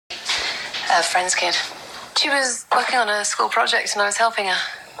A friend's kid. She was working on a school project and I was helping her.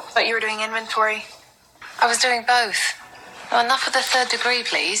 But you were doing inventory? I was doing both. Oh, enough with the third degree,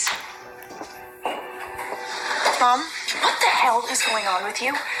 please. Mom, what the hell is going on with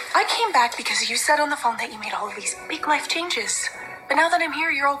you? I came back because you said on the phone that you made all of these big life changes. But now that I'm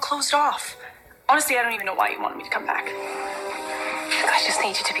here, you're all closed off. Honestly, I don't even know why you wanted me to come back. I just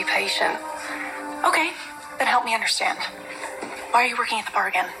need you to be patient. Okay, then help me understand. Why are you working at the bar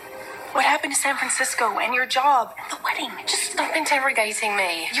again? What happened to San Francisco and your job and the wedding? Just stop interrogating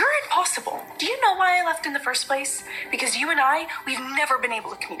me. You're impossible. Do you know why I left in the first place? Because you and we've never been able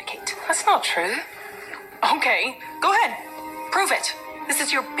to communicate. That's not true. Okay, go ahead. Prove it. This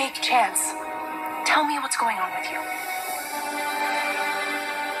is your big chance. Tell me what's going on with you.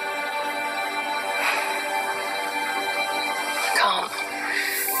 I can't.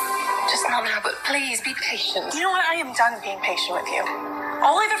 Just not now, but please be patient. You know what? I am done being patient with you.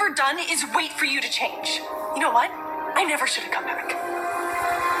 All I've ever done is wait for you to change. You know what? I never should have come back.